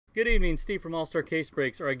Good evening, Steve from All Star Case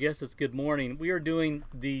Breaks, or I guess it's good morning. We are doing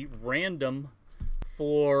the random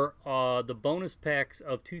for the bonus packs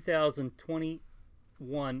of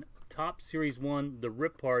 2021 Top Series 1, the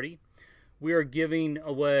Rip Party. We are giving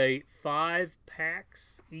away 5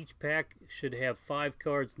 packs. Each pack should have 5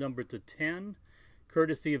 cards numbered to 10,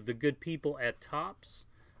 courtesy of the good people at Topps.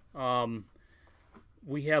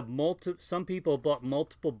 We have some people bought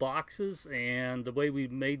multiple boxes, and the way we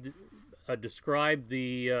made describe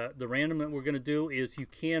the random that we're going to do is you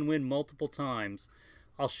can win multiple times.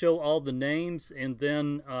 I'll show all the names, and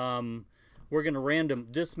then we're going to random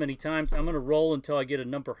this many times. I'm going to roll until I get a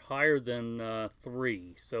number higher than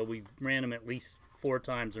 3. So we random at least 4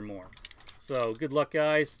 times or more. So good luck,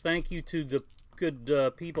 guys. Thank you to the good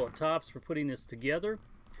people at Topps for putting this together.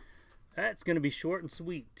 That's going to be short and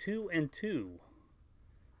sweet. 2 and 2.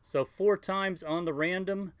 So 4 times on the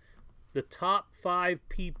random. The top 5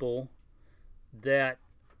 people that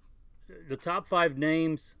the top 5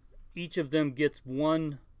 names, each of them gets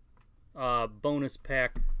 1 bonus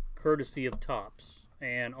pack courtesy of Topps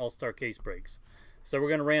and All Star Case Breaks. So we're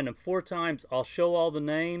going to random 4 times. I'll show all the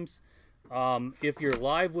names. If you're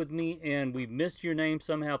live with me and we've missed your name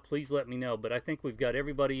somehow, please let me know. But I think we've got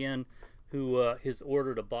everybody in who has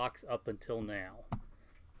ordered a box up until now.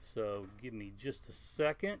 So give me just a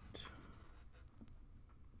second.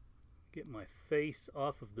 Get my face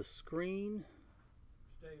off of the screen.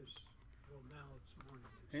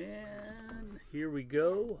 And here we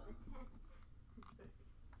go.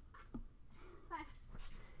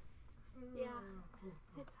 Yeah,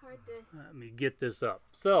 it's hard to let me get this up.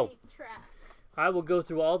 So keep track. I will go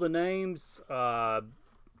through all the names.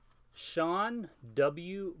 Sean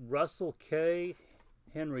W, Russell K,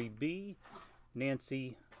 Henry B,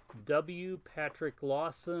 Nancy W, Patrick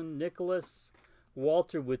Lawson, Nicholas,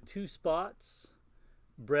 Walter with 2 spots,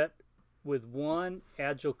 Brett with 1,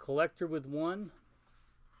 Agile Collector with 1,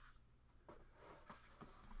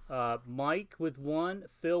 Mike with 1,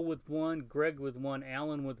 Phil with 1, Greg with 1,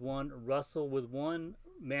 Alan with 1, Russell with 1,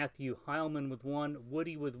 Matthew Heilman with 1,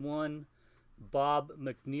 Woody with 1, Bob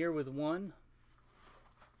McNear with 1,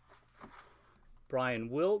 Brian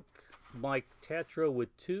Wilk, Mike Tatro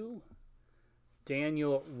with 2,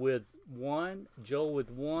 Daniel with 1, Joel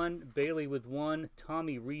with 1, Bailey with 1,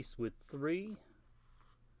 Tommy Reese with 3,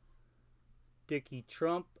 Dickie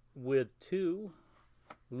Trump with 2,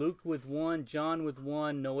 Luke with 1, John with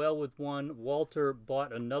 1, Noel with 1, Walter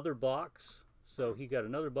bought another box, so he got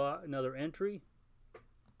another entry.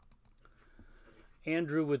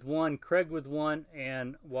 Andrew with 1, Craig with 1,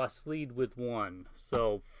 and Waslid with 1.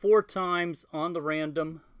 So 4 times on the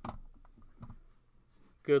random.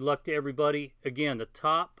 Good luck to everybody. Again, the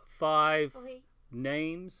top 5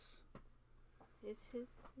 names. Is his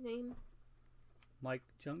name Mike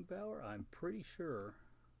Jungbauer? I'm pretty sure.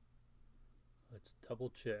 Let's double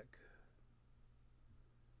check.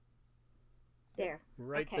 there?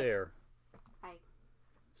 Right Okay. there. Hi.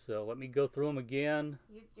 So let me go through them again.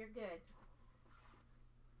 You're good.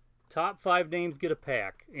 Top 5 names get a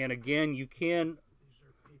pack. And again, you can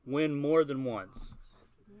win more than once.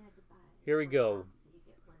 Here we go.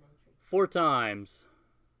 4 times.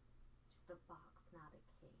 Just a box, not a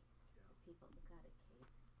case. People who got a case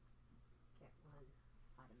get one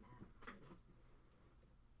automatically.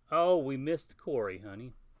 Oh, we missed Corey,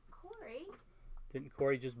 honey. Corey? Didn't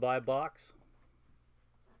Corey just buy a box?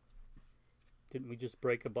 Didn't we just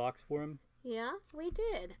break a box for him? Yeah, we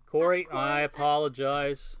did. Corey, I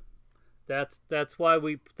apologize. That's why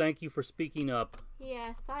we thank you for speaking up.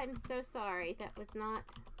 Yes, I'm so sorry. That was not...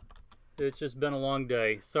 It's just been a long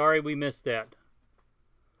day. Sorry we missed that.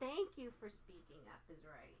 Thank you for speaking up is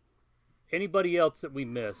right. Anybody else that we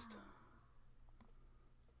missed?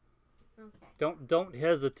 Okay. Don't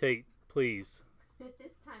hesitate, please. At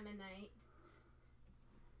this time of night,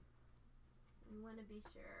 we want to be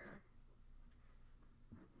sure.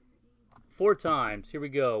 4 times. Here we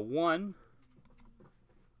go. 1.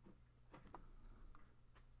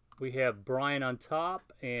 We have Brian on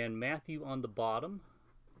top and Matthew on the bottom.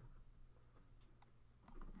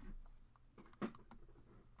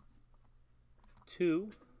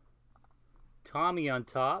 2. Tommy on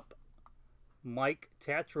top. Mike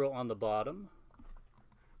Tatro on the bottom.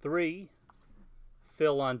 3.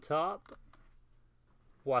 Phil on top.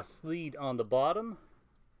 Waslid on the bottom.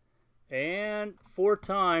 And 4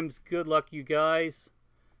 times. Good luck, you guys.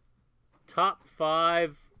 Top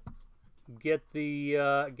 5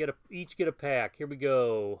 each get a pack. Here we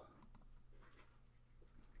go.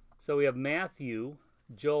 So we have Matthew,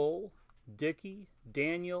 Joel, Dickie,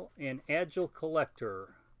 Daniel, and Agile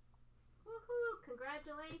Collector. Woohoo!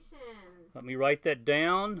 Congratulations! Let me write that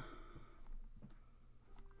down.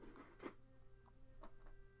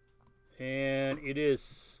 and it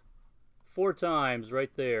is 4 times right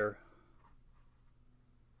there.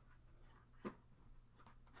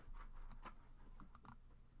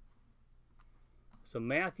 So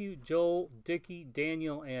Matthew, Joel, Dickie,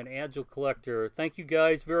 Daniel, and Agile Collector. Thank you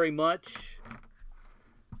guys very much.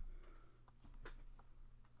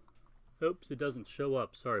 Oops, it doesn't show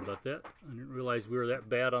up. Sorry about that. I didn't realize we were that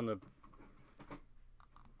bad on the...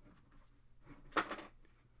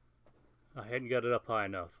 I hadn't got it up high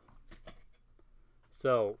enough.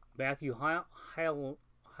 So, Matthew Heilenman,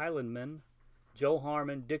 Joe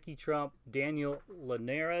Harmon, Dickie Trump, Daniel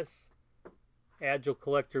Linares, Agile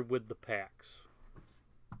Collector with the packs.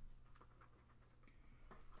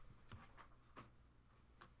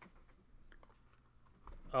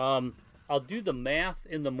 I'll do the math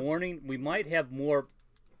in the morning. We might have more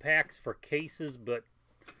packs for cases, but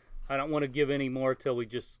I don't want to give any more till we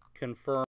just confirm